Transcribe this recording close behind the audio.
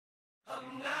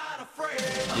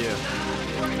Yeah.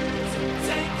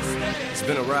 It's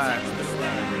been a ride.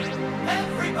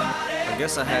 I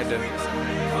guess I had to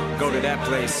go to that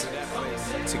place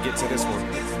to get to this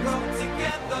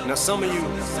one. Now some of you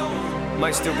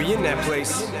might still be in that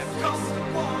place.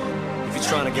 If you're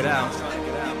trying to get out,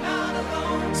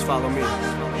 just follow me.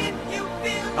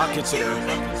 I'll get you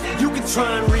there. You can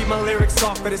try and read my lyrics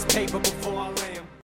off of this paper before